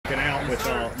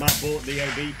with my Bullet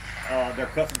DOD. They're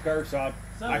custom curves, so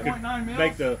I could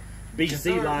make the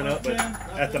BC lineup, but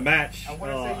at the match,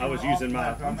 I was using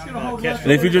my catch.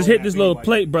 And if you just hit this little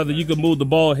plate, brother, you can move the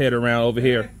ball head around over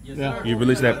here. Yeah. You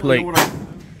release that plate. You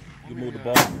can move the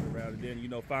ball head around and then, you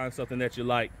know, find something that you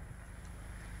like.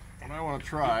 What I want to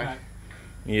try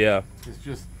is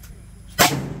just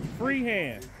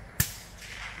freehand. Let's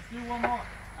do one more.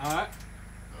 All right.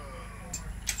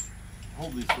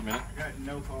 Hold these for a minute. I got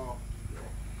no call.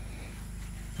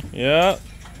 Yeah.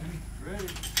 Ready.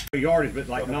 Yardage, but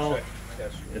like no,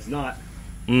 it's not.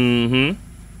 Mm-hmm.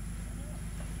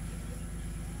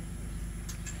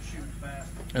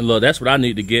 And look, that's what I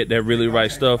need to get. That really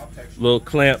right stuff. Little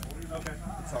clamp. Okay.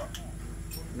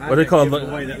 What they call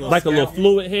it? Like a little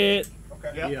fluid head.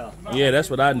 Okay. Yeah. Yeah, that's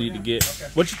what I need to get.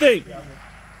 What you think?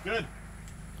 Good.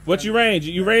 What you range?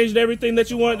 You ranged everything that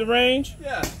you wanted to range?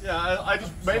 Yeah. I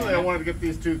just mainly I wanted to get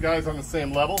these two guys on the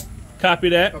same level. Copy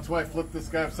that. That's why I flipped this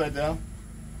guy upside down.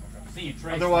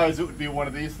 Otherwise, it would be one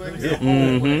of these things. Yeah.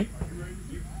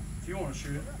 Mm-hmm. If you want to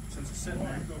shoot it, since it's sitting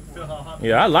there, feel how hot.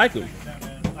 Yeah, I like them.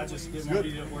 I just didn't want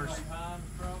to do it worse.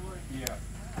 Yeah.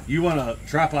 You want a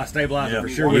tripod stabilizer for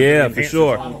sure? Yeah, for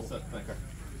sure.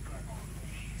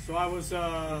 So I was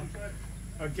a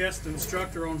guest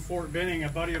instructor on Fort Benning. A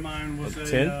buddy of mine was a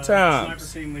 10 times. sniper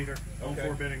team leader on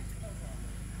Fort Benning.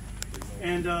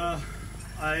 And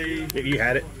You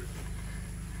had it.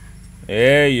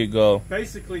 There you go.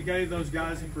 basically gave those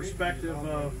guys a perspective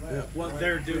of what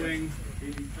they're doing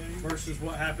versus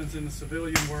what happens in the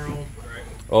civilian world.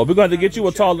 Oh, we're going to get you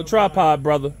a taller tripod,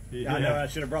 brother. Yeah, I know. I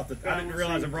should have brought the. I didn't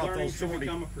realize I brought those to 40.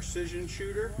 become a precision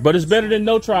shooter. But it's better than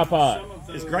no tripod. Some of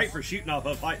those It's great for shooting off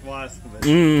of fight wise.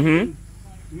 Mm-hmm.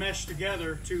 mesh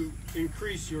together to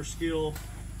increase your skill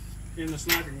in the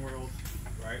sniping world.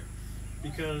 Right.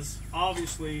 Because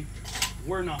obviously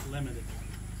we're not limited.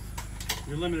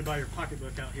 You're limited by your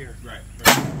pocketbook out here. Right.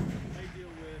 They deal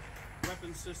with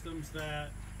weapon systems that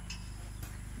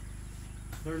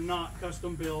they're not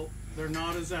custom built. They're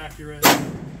not as accurate.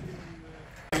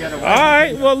 All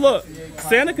right, well, look.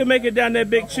 Santa can make it down that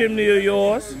big chimney of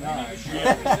yours.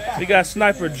 We got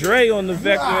Sniper Dre on the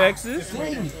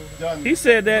Vectronixes. He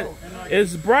said that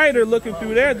it's brighter looking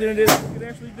through there than it is looking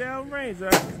actually downrange.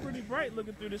 It's pretty bright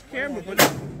looking through this camera, but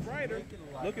it's brighter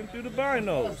looking through the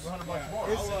binos.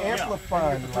 It's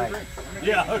amplifying light.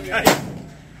 Yeah. Okay.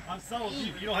 I'm sold.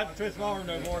 You don't have to twist my arm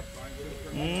no more.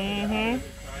 Mm-hmm.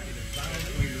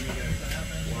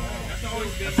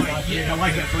 Yeah, I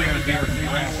like that 300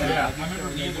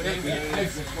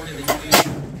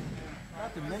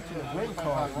 Not to mention the wind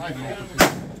cost.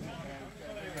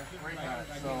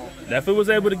 Now, if it was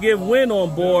able to get wind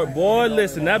on board, boy,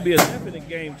 listen, that'd be a definite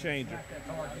game changer.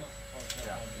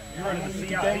 You can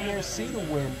dang near see the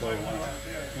wind though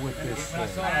with this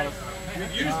thing.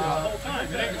 We've used it the whole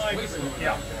time. It ain't like,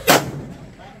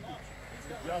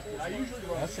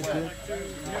 That's a good.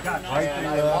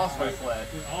 I lost my sled,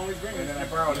 and then I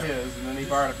borrowed his, and then he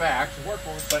borrowed it back.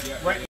 But right